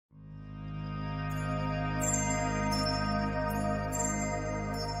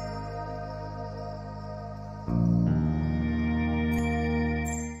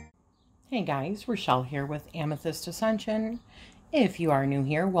Hey guys, Rachele here with Amethyst Ascension. If you are new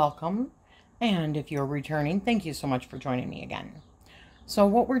here, welcome. And if you're returning, thank you so much for joining me again. So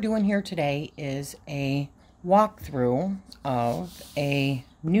what we're doing here today is a walkthrough of a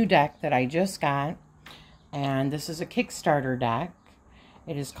new deck that I just got. And this is a Kickstarter deck.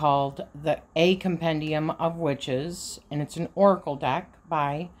 It is called the Compendium of Witches. And it's an Oracle deck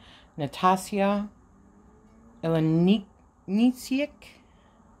by Natasa Ilincic.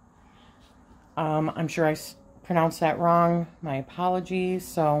 I'm sure I pronounced that wrong. My apologies.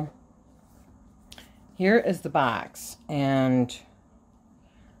 So here is the box, and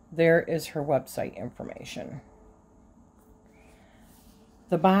there is her website information.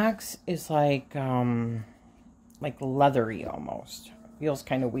 The box is like leathery almost. Feels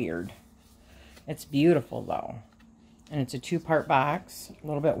kind of weird. It's beautiful though, and it's a two-part box, a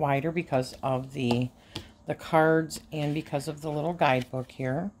little bit wider because of the cards and because of the little guidebook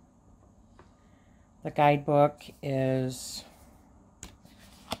here. The guidebook is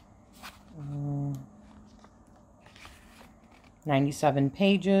 97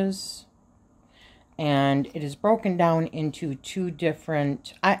 pages, and it is broken down into two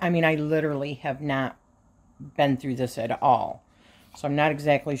different, I mean, I literally have not been through this at all, so I'm not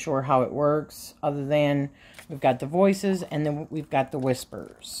exactly sure how it works, other than we've got the voices and then we've got the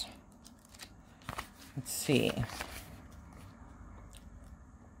whispers. Let's see.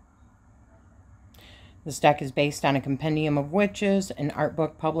 This deck is based on a Compendium of Witches, an art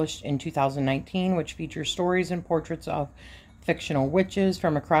book published in 2019, which features stories and portraits of fictional witches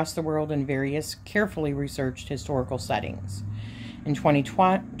from across the world in various carefully researched historical settings. In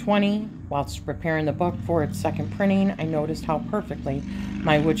 2020, whilst preparing the book for its second printing, I noticed how perfectly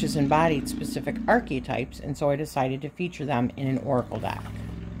my witches embodied specific archetypes, and so I decided to feature them in an oracle deck.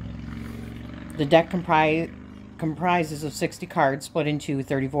 The deck comprises of 60 cards split into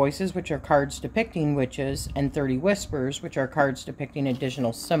 30 voices, which are cards depicting witches, and 30 whispers, which are cards depicting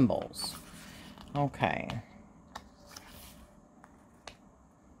additional symbols. Okay.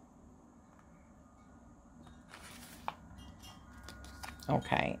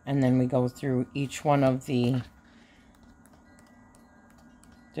 Okay, and then we go through each one of the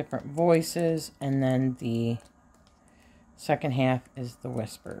different voices, and then the second half is the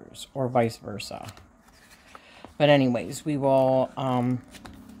whispers, or vice versa. But anyways, we will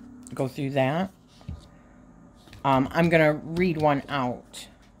go through that. I'm going to read one out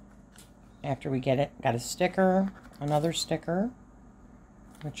after we get it. Got a sticker, another sticker,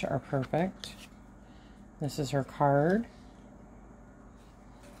 which are perfect. This is her card.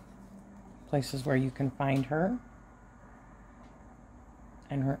 Places where you can find her.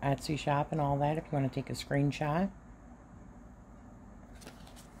 And her Etsy shop and all that if you want to take a screenshot.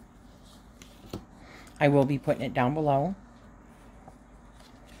 I will be putting it down below.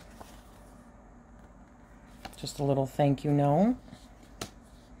 Just a little thank you note.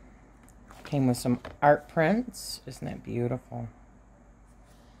 Came with some art prints. Isn't that beautiful?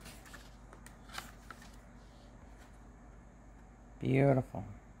 Beautiful.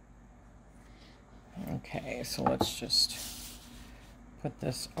 Okay, so let's just put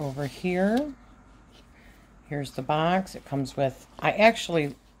this over here. Here's the box. It comes with,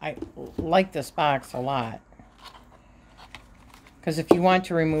 I like this box a lot, because if you want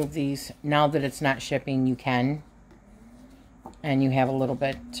to remove these, now that it's not shipping, you can, and you have a little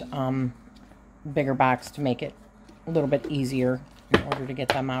bit bigger box to make it a little bit easier in order to get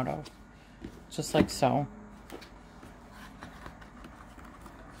them out of, just like so.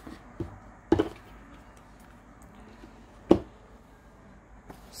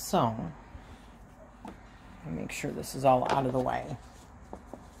 So, let me make sure this is all out of the way.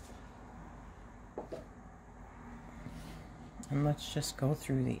 And let's just go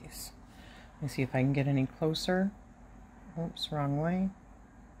through these. Let me see if I can get any closer. Oops, wrong way.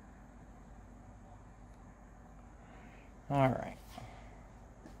 All right.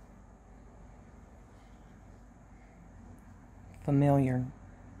 Familiar.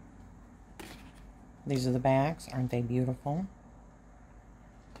 These are the backs. Aren't they beautiful?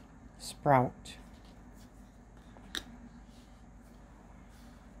 Sprout.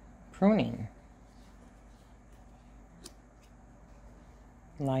 Pruning.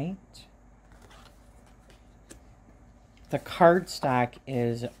 Light. The cardstock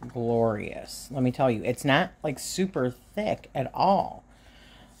is glorious. Let me tell you, it's not like super thick at all,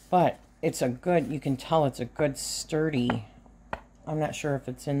 but it's a good, you can tell it's a good sturdy, I'm not sure if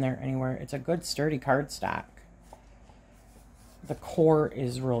it's in there anywhere. It's a good sturdy cardstock. The core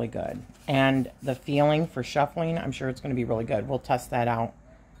is really good, and the feeling for shuffling, I'm sure it's going to be really good. We'll test that out.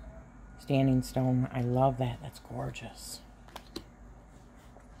 Standing stone, I love that. That's gorgeous.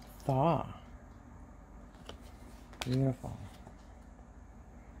 Thaw. Beautiful.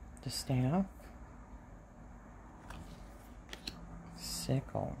 The staff.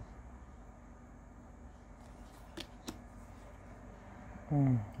 Sickle.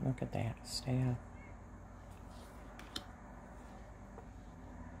 Look at that staff.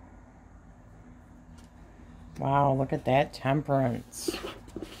 Wow, look at that temperance.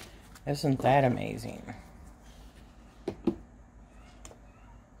 Isn't that amazing?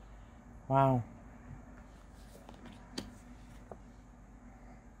 Wow.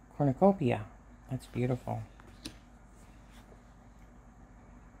 Cornucopia. That's beautiful.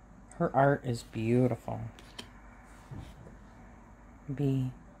 Her art is beautiful.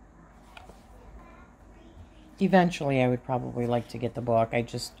 B. Eventually, I would probably like to get the book. I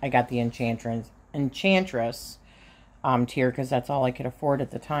got the Enchantress tier because that's all I could afford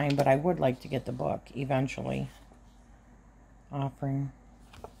at the time. But I would like to get the book eventually. Offering.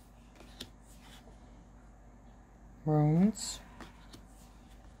 Runes.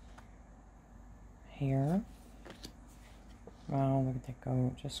 Hair. Wow, look at that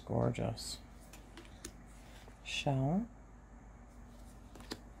go. Just gorgeous. Shell.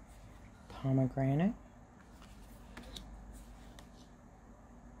 Pomegranate.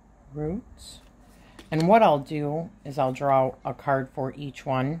 Roots. And what I'll do is I'll draw a card for each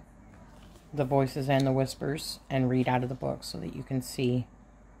one, the voices and the whispers, and read out of the book so that you can see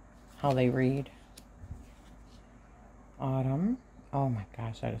how they read. Autumn. Oh my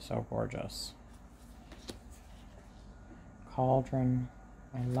gosh, that is so gorgeous. Cauldron.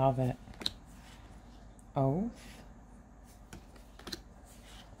 I love it. Oath.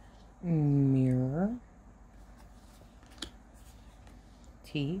 Mirror.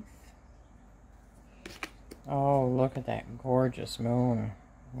 Teeth. Oh, look at that gorgeous moon.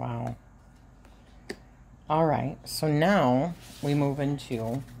 Wow. All right, so now we move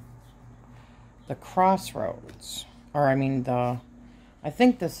into the crossroads. Or I mean I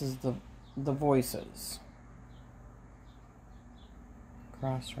think this is the voices.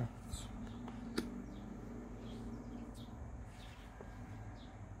 Crossroads.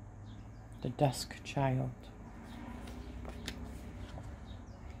 The Dusk Child.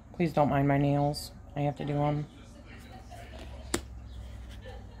 Please don't mind my nails. I have to do them.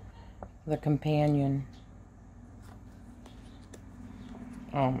 The Companion.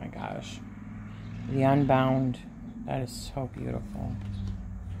 Oh my gosh. The Unbound. That is so beautiful.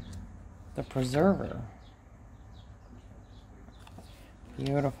 The Preserver.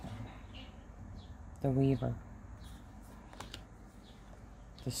 Beautiful. The Weaver.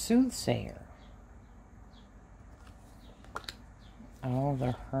 The Soothsayer. Oh,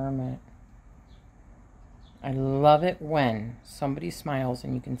 the Hermit. I love it when somebody smiles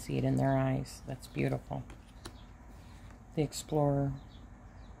and you can see it in their eyes. That's beautiful. The Explorer.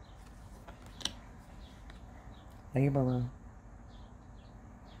 Laborer.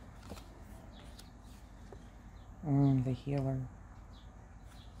 The Healer.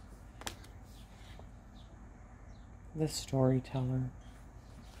 The Storyteller.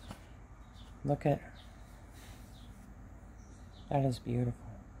 Look at her. That is beautiful.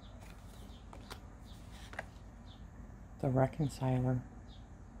 The Reconciler.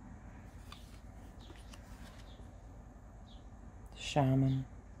 The Shaman.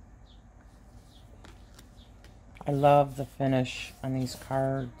 I love the finish on these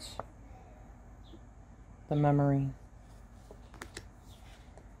cards. The Memory.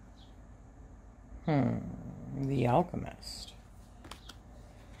 The Alchemist.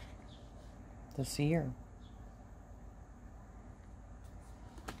 The Seer.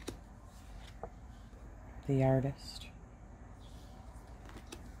 The Artist.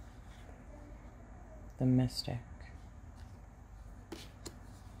 The Mystic.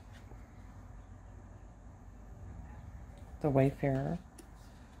 The Wayfarer.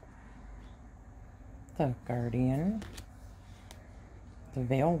 The Guardian. The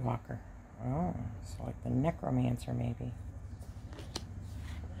Veil Walker. Oh, it's like the Necromancer maybe.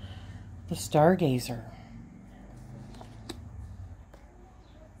 The Stargazer.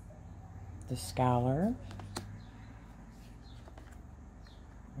 The Scholar.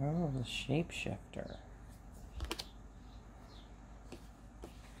 Oh, the Shapeshifter.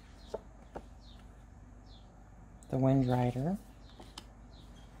 The Wind Rider.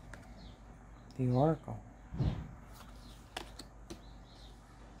 The Oracle. The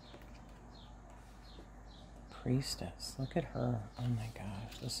Priestess. Look at her. Oh my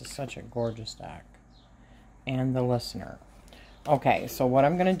gosh. This is such a gorgeous deck. And the Listener. Okay, so what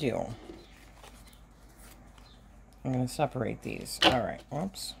I'm going to do, I'm going to separate these. All right.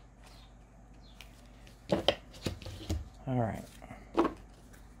 Whoops. All right.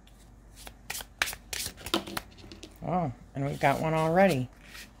 Oh, and we've got one already.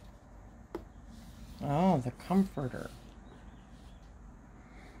 Oh, the Comforter.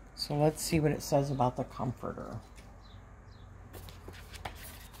 So let's see what it says about the Comforter.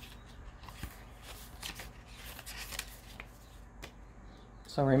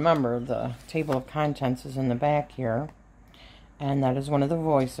 So remember, the table of contents is in the back here. And that is one of the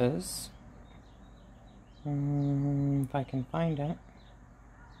voices. If I can find it.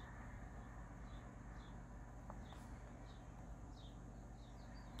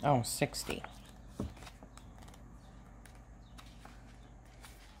 Oh, 60.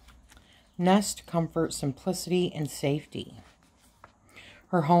 Nest, comfort, simplicity, and safety.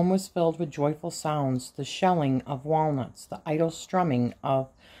 Her home was filled with joyful sounds, the shelling of walnuts, the idle strumming of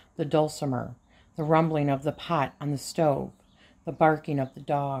the dulcimer, the rumbling of the pot on the stove, the barking of the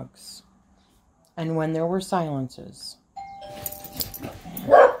dogs. And when there were silences.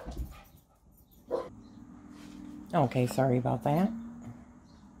 Okay, sorry about that.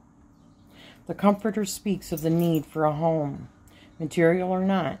 The Comforter speaks of the need for a home, material or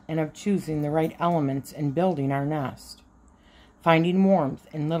not, and of choosing the right elements in building our nest. Finding warmth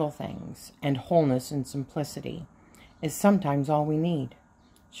in little things and wholeness in simplicity is sometimes all we need.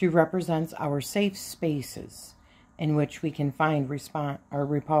 She represents our safe spaces in which we can find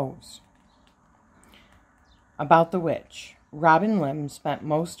repose. About the witch. Robin Lim spent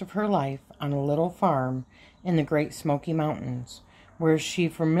most of her life on a little farm in the Great Smoky Mountains, where she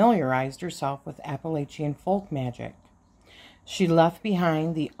familiarized herself with Appalachian folk magic. She left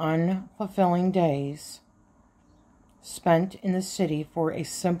behind the unfulfilling days spent in the city for a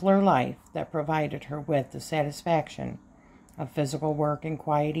simpler life that provided her with the satisfaction of physical work and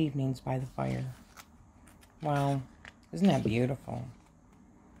quiet evenings by the fire. Wow, isn't that beautiful?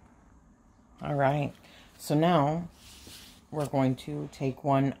 All right, so now we're going to take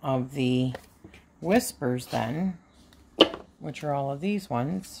one of the whispers then, which are all of these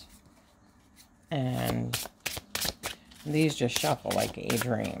ones, and these just shuffle like a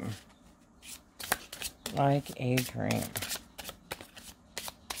dream. Like a dream.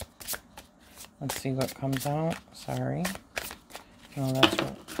 Let's see what comes out. Sorry. No, that's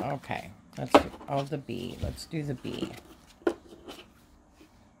what, okay. Let's do, oh, the bee. Let's do the bee.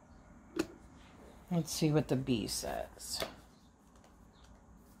 Let's see what the bee says.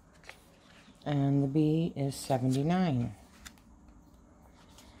 And the bee is 79.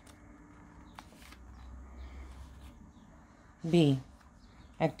 B.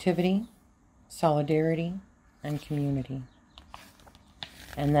 Activity, solidarity, and community.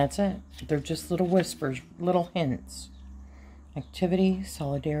 And that's it. They're just little whispers, little hints. Activity,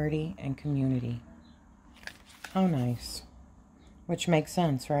 solidarity, and community. How nice. Which makes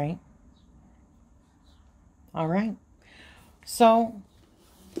sense, right? All right. So,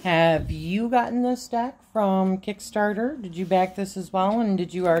 have you gotten this deck from Kickstarter? Did you back this as well? And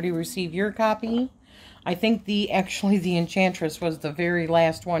did you already receive your copy? I think the Enchantress was the very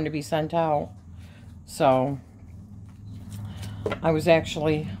last one to be sent out. So, I was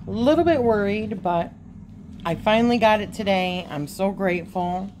actually a little bit worried, but I finally got it today. I'm so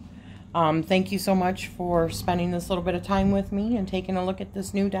grateful. Thank you so much for spending this little bit of time with me and taking a look at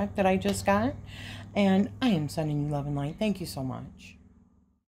this new deck that I just got. And I am sending you love and light. Thank you so much.